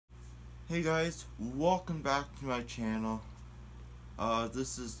Hey guys, welcome back to my channel.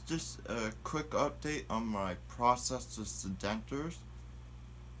 This is just a quick update on my process with the dentures.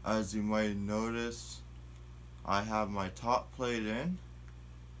 As you might notice, I have my top plate in.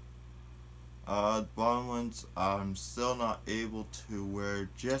 The bottom ones I'm still not able to wear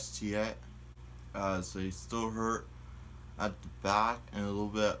just yet, as they still hurt at the back and a little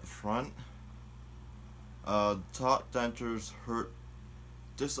bit at the front. The top dentures hurt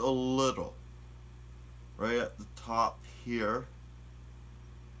just a little right at the top here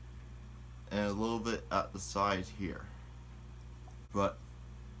and a little bit at the side here, but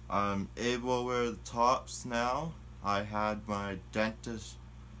I'm able to wear the tops now. I had my dentist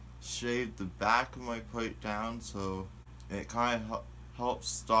shave the back of my plate down, so it kind of helps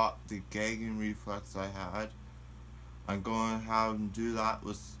stop the gagging reflex I had. I'm going to have him do that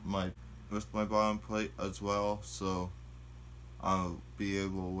with my bottom plate as well, so I'll be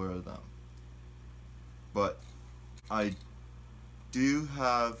able to wear them. But I do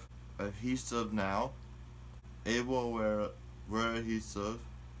have adhesive now, able to wear adhesive.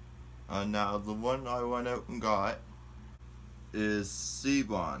 Now the one I went out and got is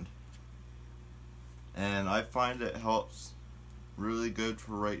C-Bond, and I find it helps really good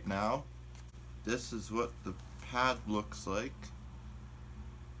for right now. This is what the pad looks like.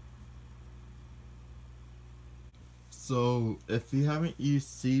 So if you haven't used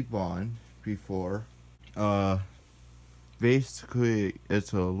C-Bond before, basically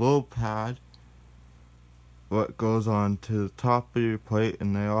it's a little pad what goes on to the top of your plate,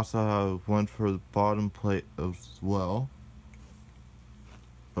 and they also have one for the bottom plate as well.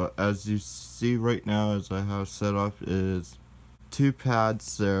 But as you see right now, as I have set up, is two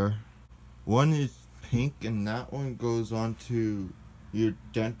pads there. One is pink, and that one goes onto your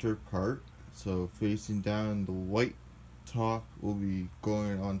denture part, so facing down. The white top will be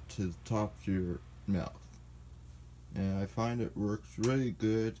going onto the top of your mouth, and I find it works really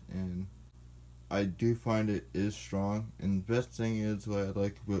good, and I do find it is strong. And the best thing is, what I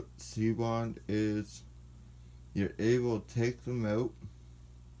like about C-Bond is you're able to take them out,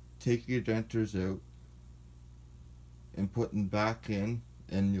 take your dentures out, and put them back in,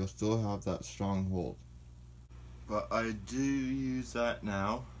 and you'll still have that strong hold. But I do use that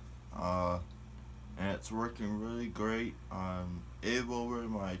now, and it's working really great. I'm able to wear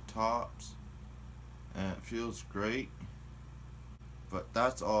my tops, and it feels great. But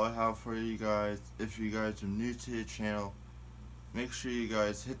that's all I have for you guys. If you guys are new to the channel, make sure you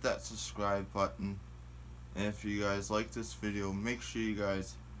guys hit that subscribe button. And if you guys like this video, make sure you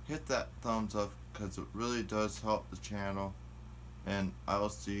guys hit that thumbs up, because it really does help the channel. And I will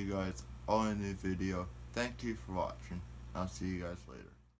see you guys all in a new video. Thank you for watching. I'll see you guys later.